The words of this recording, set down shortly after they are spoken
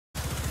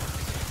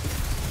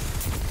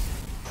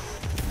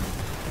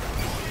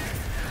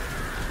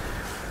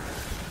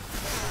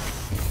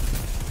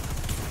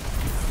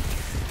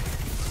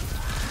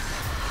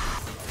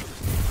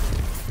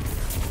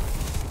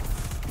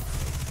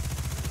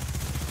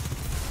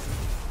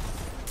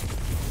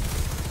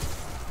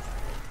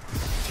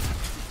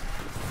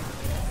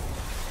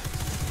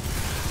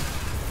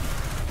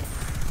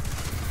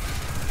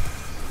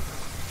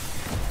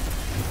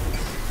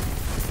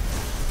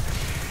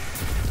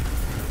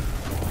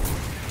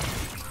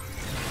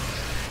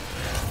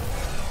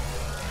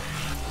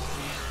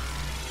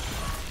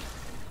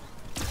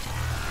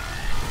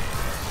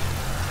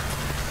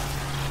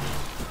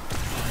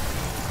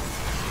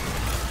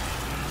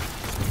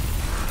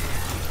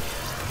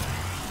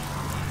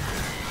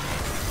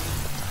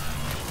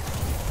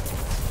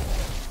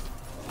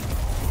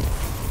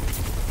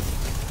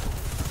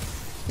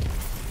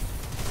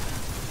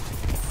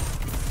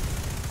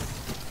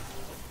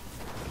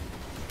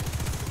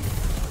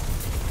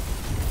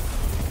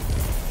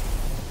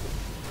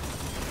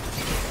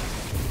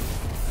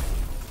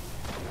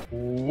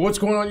What's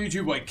going on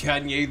YouTube? Like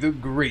Kanye the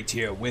Great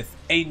here with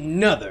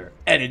another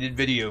edited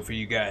video for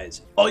you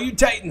guys, all you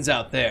Titans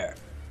out there.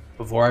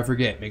 Before I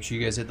forget, make sure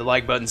you guys hit the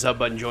like button, sub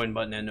button, join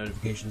button, and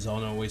notifications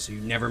on always so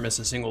you never miss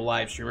a single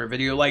live stream or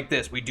video like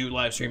this. We do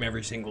live stream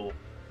every single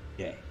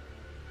day.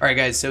 Alright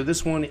guys, so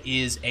this one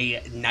is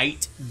a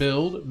Knight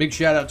build. Big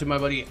shout out to my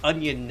buddy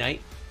Onion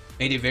Knight.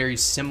 Made a very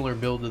similar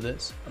build to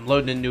this. I'm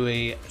loading into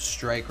a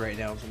strike right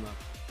now, so I'm not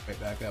right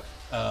back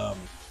up.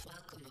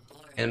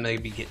 And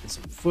maybe getting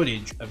some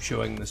footage of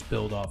showing this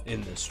build off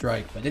in this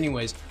strike. But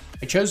anyways,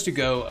 I chose to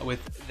go with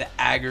the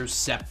Ager's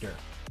Scepter.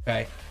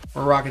 Okay,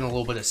 we're rocking a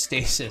little bit of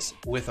stasis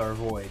with our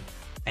Void,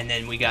 and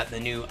then we got the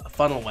new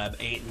Funnel Web,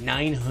 a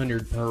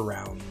 900 per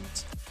round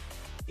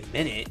a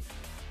minute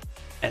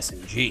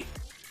SMG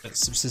with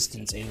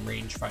subsistence and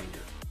rangefinder.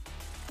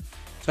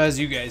 So as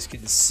you guys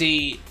can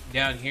see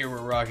down here,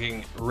 we're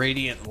rocking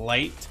Radiant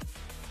Light.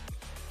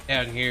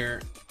 Down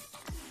here,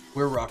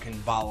 we're rocking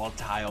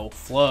Volatile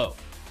Flow.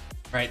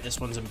 Right, this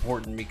one's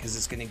important because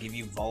it's going to give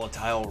you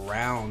volatile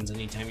rounds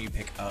anytime you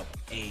pick up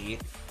a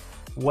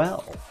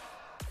well.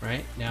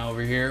 Right, now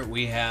over here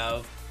we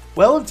have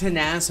Well of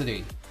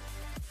Tenacity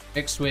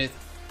mixed with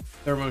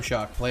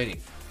Thermoshock plating.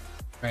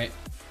 Right,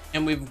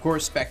 and we've of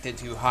course spec'd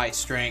into high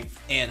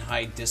strength and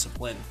high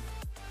discipline.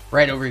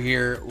 Right over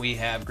here we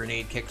have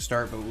Grenade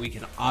Kickstart, but we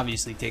can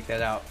obviously take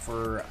that out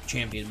for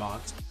champion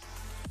mods.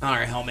 On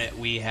our helmet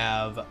we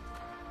have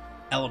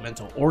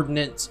Elemental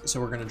Ordnance, so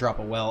we're going to drop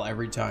a well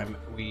every time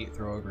we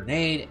throw a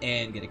grenade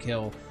and get a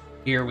kill.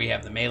 Here we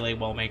have the melee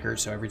well maker,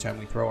 so every time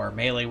we throw our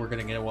melee we're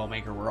going to get a well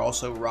maker. We're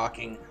also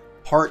rocking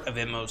Heart of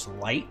Immos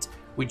Light,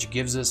 which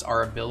gives us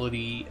our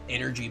ability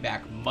energy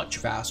back much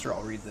faster.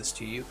 I'll read this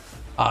to you.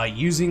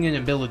 Using an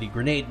ability,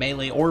 grenade,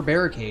 melee, or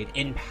barricade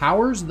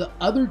empowers the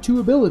other two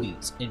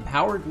abilities.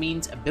 Empowered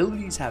means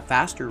abilities have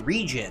faster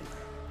regen.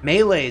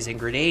 Melees and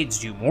grenades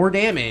do more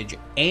damage,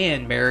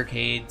 and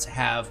barricades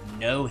have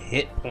no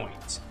hit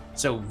points.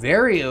 So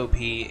very OP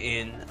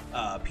in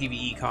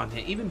PvE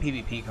content, even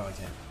PvP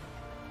content.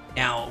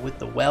 Now with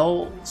the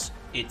wells,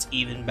 it's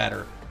even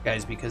better,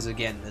 guys, because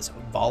again, this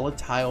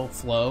volatile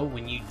flow,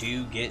 when you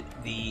do get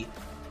the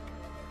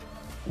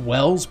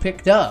wells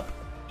picked up,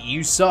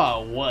 you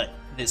saw what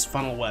this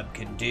funnel web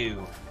can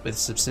do with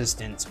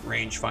subsistence,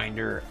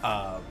 rangefinder,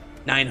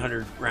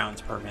 900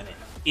 rounds per minute.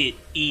 It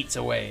eats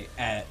away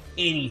at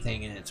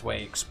anything in its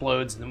way,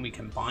 explodes, and then we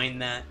combine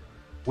that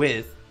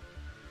with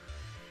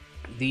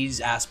these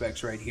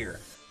aspects right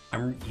here.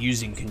 I'm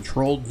using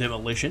Controlled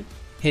Demolition,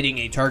 hitting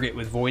a target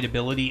with Void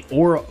ability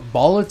or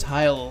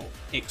Volatile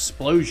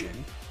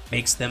Explosion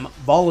makes them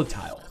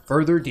volatile.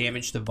 Further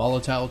damage to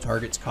volatile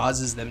targets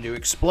causes them to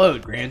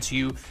explode, grants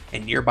you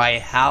and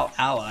nearby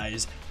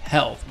allies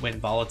health when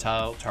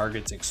volatile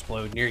targets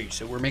explode near you.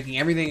 So we're making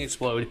everything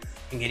explode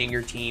and getting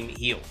your team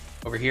healed.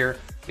 Over here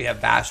we have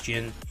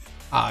Bastion,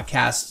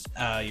 cast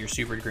your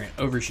super to grant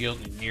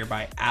overshield to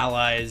nearby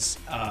allies.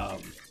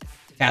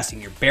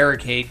 Casting your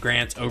Barricade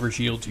grants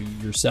overshield to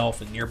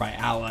yourself and nearby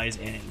allies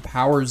and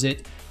empowers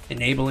it,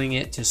 enabling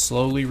it to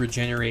slowly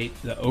regenerate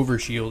the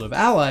overshield of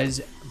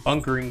allies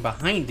bunkering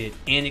behind it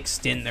and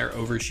extend their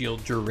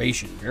overshield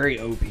duration. Very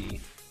OP.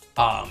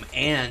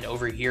 And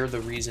over here, the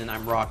reason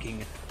I'm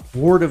rocking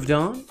Ward of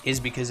Dawn is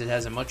because it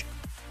has a much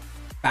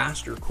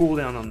faster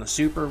cooldown on the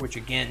super, which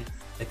again,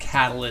 the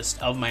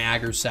catalyst of my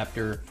Ager's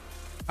Scepter.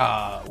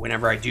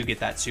 Whenever I do get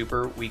that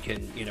super, we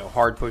can,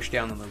 hard push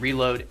down on the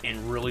reload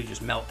and really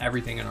just melt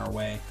everything in our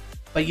way.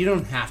 But you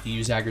don't have to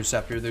use Ager's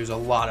Scepter. There's a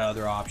lot of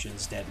other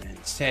options. Dead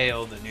Man's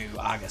Tail, the new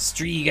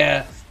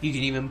Agastriga. You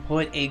can even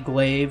put a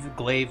Glaive.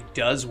 Glaive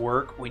does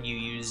work when you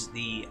use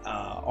the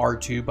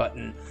R2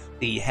 button,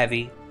 the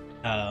heavy,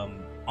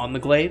 on the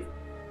Glaive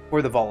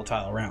for the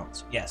volatile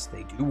rounds. Yes,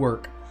 they do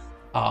work.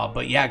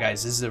 But yeah,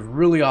 guys, this is a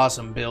really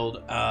awesome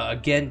build.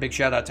 Again, big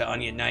shout out to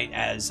Onion Knight,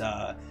 as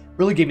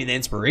really gave me the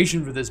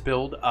inspiration for this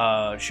build.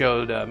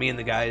 Showed me and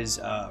the guys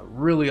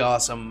really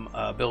awesome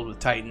build with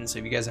Titans. So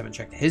if you guys haven't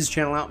checked his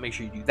channel out, make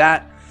sure you do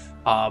that.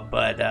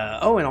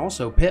 Oh, and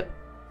also Pip,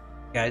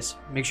 guys,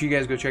 make sure you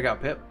guys go check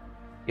out Pip.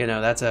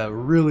 That's a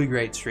really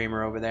great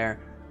streamer over there.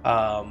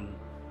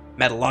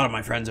 Met a lot of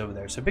my friends over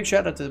there. So big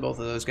shout out to both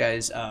of those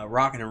guys,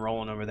 rocking and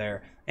rolling over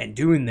there and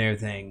doing their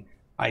thing.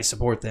 I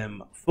support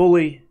them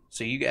fully.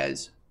 So you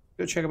guys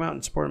go check them out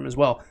and support them as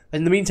well. But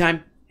in the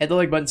meantime, hit the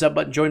like button, sub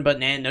button, join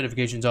button, and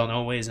notifications on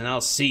always. And I'll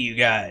see you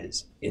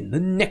guys in the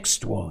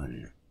next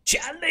one.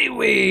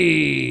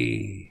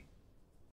 Chalewi!